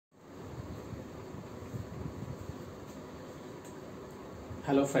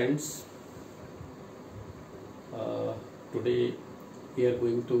Hello friends, today we are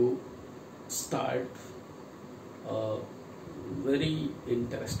going to start a very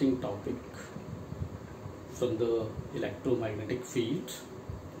interesting topic from the electromagnetic field,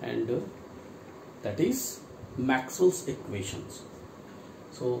 and that is Maxwell's equations.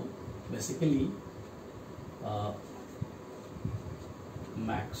 So basically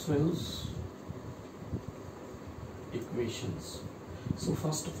Maxwell's equations. So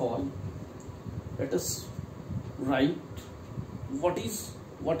first of all, let us write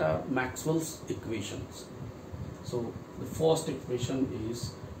what are Maxwell's equations. So the first equation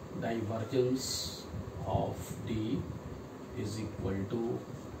is divergence of D is equal to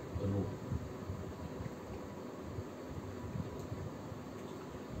rho.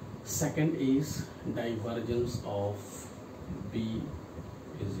 Second is divergence of B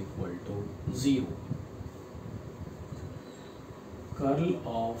is equal to 0. Curl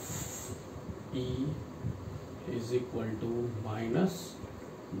of E is equal to minus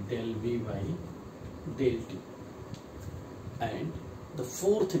del V by del T. And the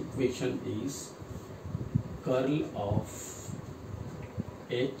fourth equation is curl of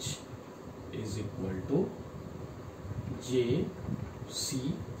H is equal to J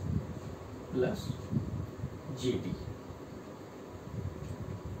C plus JD.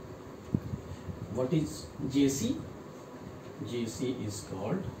 What is JC? JC is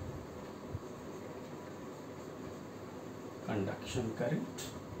called conduction current,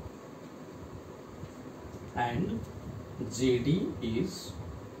 and JD is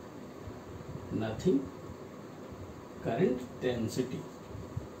nothing, current density,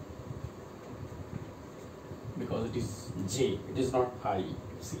 because it is J, it is not I,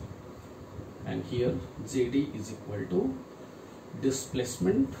 see. And here JD is equal to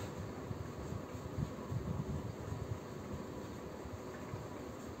displacement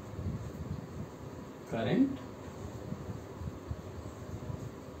current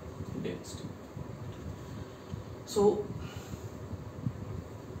density. So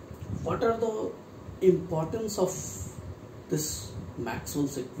what are the importance of this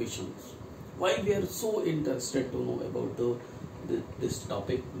Maxwell's equations? Why we are so interested to know about this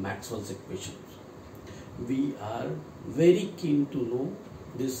topic, Maxwell's equations? We are very keen to know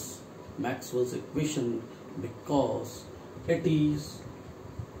this Maxwell's equation because it is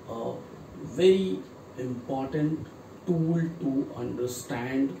a very important tool to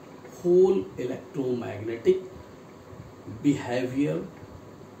understand whole electromagnetic behavior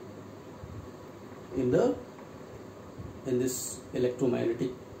in this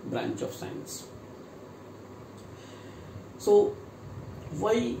electromagnetic branch of science. So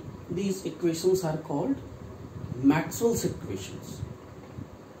why these equations are called Maxwell's equations?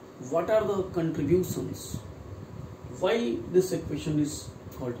 What are the contributions? Why this equation is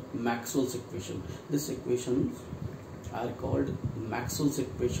called Maxwell's equation? These equations are called Maxwell's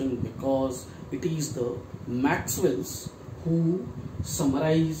equation because it is the Maxwell's who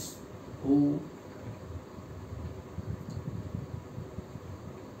summarize, who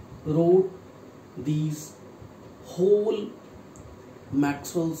wrote these whole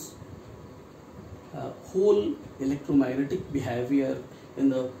Maxwell's whole electromagnetic behavior in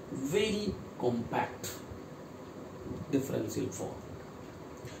the very compact differential form.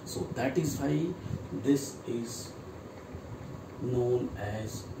 So that is why this is known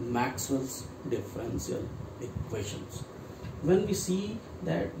as Maxwell's differential equations. When we see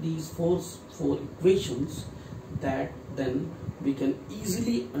that these four equations, that then we can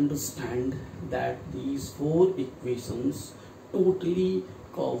easily understand that these four equations totally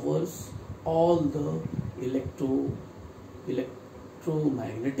covers all the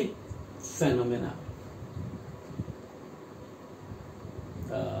electromagnetic phenomena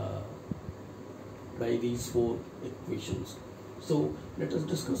by these four equations. So let us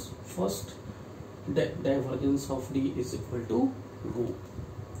discuss first divergence of D is equal to rho.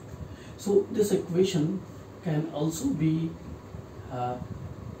 So this equation can also be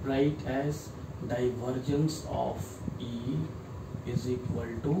write as divergence of E is equal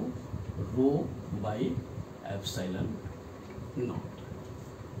to rho by epsilon naught.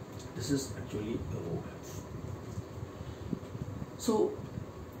 This is actually rho f. So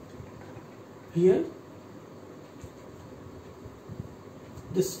here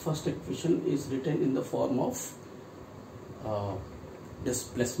this first equation is written in the form of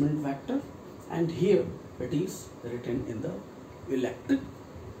displacement vector, and here it is written in the electric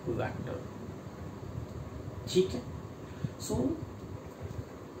vector. Okay. So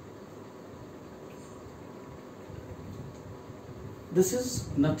this is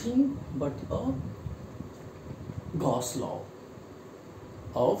nothing but a Gauss law.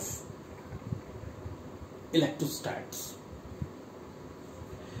 of electrostats.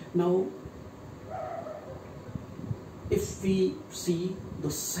 Now if we see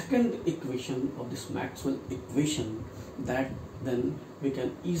the second equation of this Maxwell equation, then we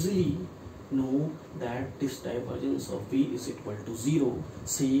can easily know that this divergence of V is equal to 0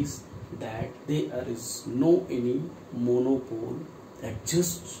 says that there is no any monopole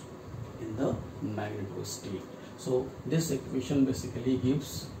exists in the magnetostate. So this equation basically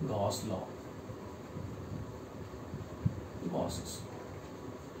gives Gauss law, Gauss's,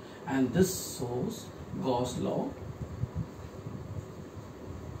 and this shows Gauss law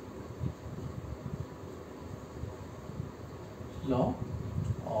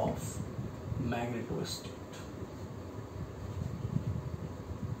of magnetostate,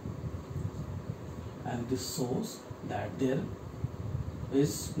 and this shows that there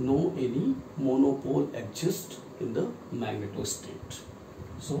is no any monopole exist in the magnetostate.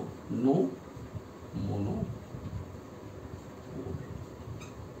 So no monopole.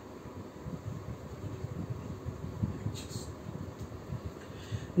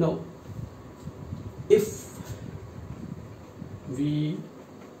 Now if we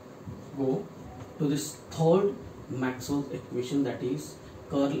go to this third Maxwell equation, that is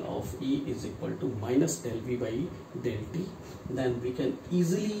curl of E is equal to minus del V by del T, then we can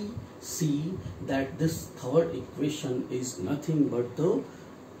easily see that this third equation is nothing but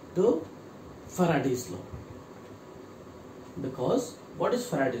the Faraday's law. Because what is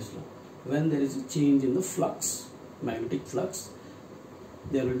Faraday's law? When there is a change in the flux, magnetic flux,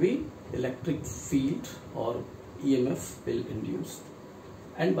 there will be electric field or EMF will induce,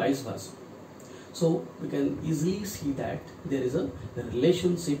 and vice versa. So we can easily see that there is a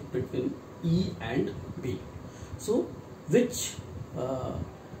relationship between E and B. So which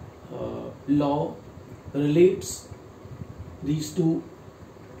law relates these two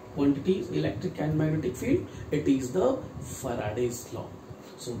quantities, electric and magnetic field? It is the Faraday's law.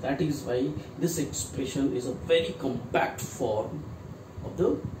 So that is why this expression is a very compact form of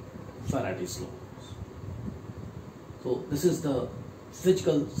the Faraday's law. So this is the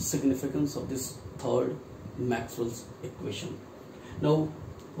physical significance of this third Maxwell's equation. Now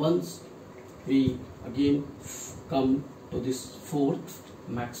once we again come to this fourth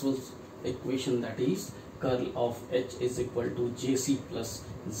Maxwell's equation, that is curl of H is equal to JC plus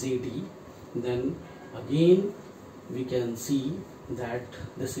JD, then again we can see that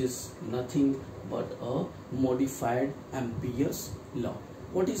this is nothing but a modified Ampere's law.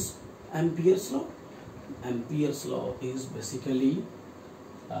 What is Ampere's law? Ampere's law is basically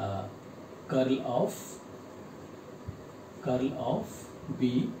curl of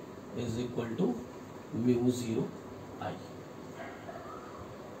B is equal to mu 0 I.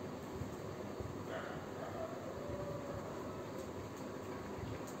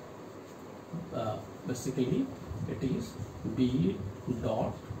 Basically it is B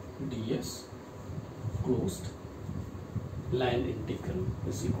dot ds closed line integral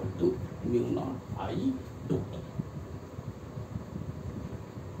is equal to mu naught I total,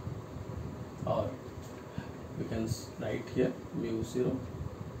 or we can write here mu 0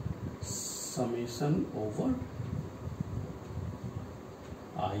 summation over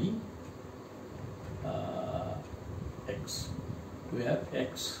I x, where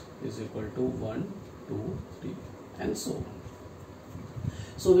x is equal to 1, 2, 3 and so on.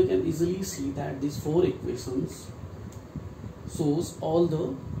 So we can easily see that these four equations shows all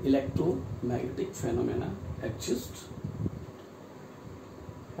the electromagnetic phenomena exist,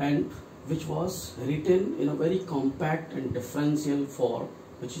 and which was written in a very compact and differential form,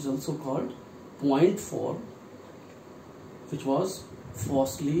 which is also called point form, which was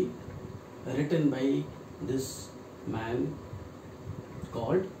firstly written by this man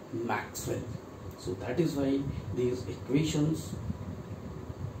called Maxwell. So that is why these equations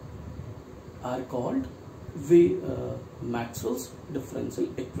are called Maxwell's differential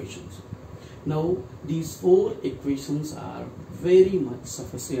equations. Now these four equations are very much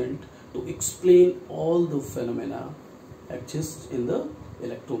sufficient to explain all the phenomena exist in the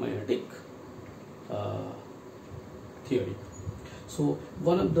electromagnetic theory. So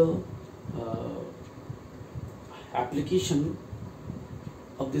one of the application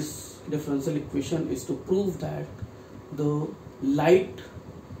of this differential equation is to prove that the light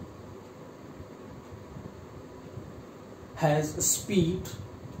has a speed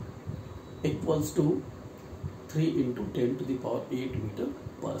equals to 3 into 10 to the power 8 meter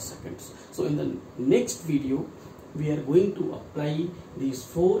per second. So in the next video we are going to apply these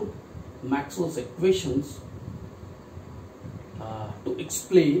four Maxwell's equations to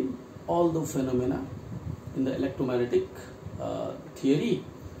explain all the phenomena in the electromagnetic theory,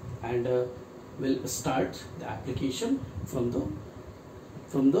 and we'll start the application from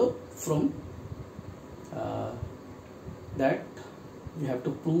that we have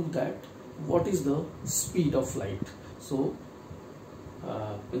to prove that what is the speed of light. So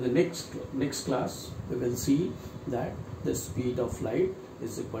in the next class we will see that the speed of light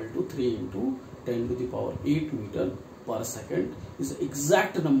is equal to 3 into 10 to the power 8 meter per second is the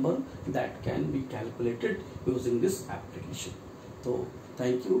exact number that can be calculated using this application. So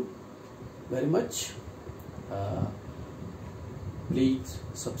thank you very much. Please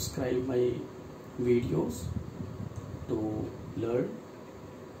subscribe my videos to learn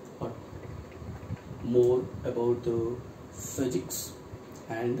more about the physics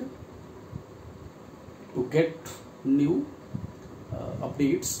and to get new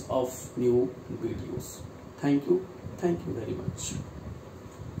updates of new videos. Thank you very much.